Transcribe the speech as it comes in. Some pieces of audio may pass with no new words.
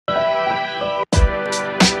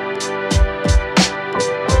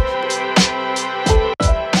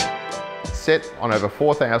Set on over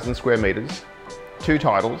 4,000 square metres, 2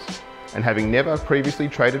 titles, and having never previously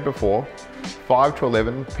traded before, 5 to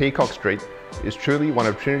 11 Peacock Street is truly one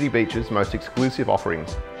of Trinity Beach's most exclusive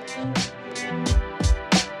offerings.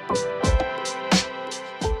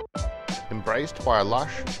 Embraced by a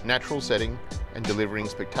lush, natural setting and delivering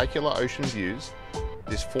spectacular ocean views,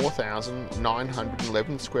 this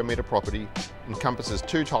 4,911 square metre property encompasses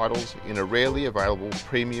 2 titles in a rarely available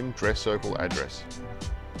premium dress circle address.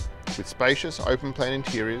 With spacious open plan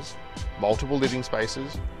interiors, multiple living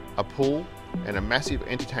spaces, a pool and a massive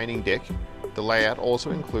entertaining deck, the layout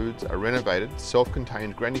also includes a renovated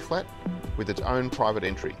self-contained granny flat with its own private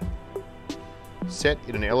entry. Set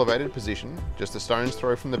in an elevated position, just a stone's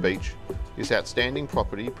throw from the beach, this outstanding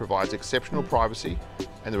property provides exceptional privacy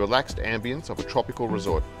and the relaxed ambience of a tropical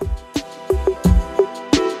resort.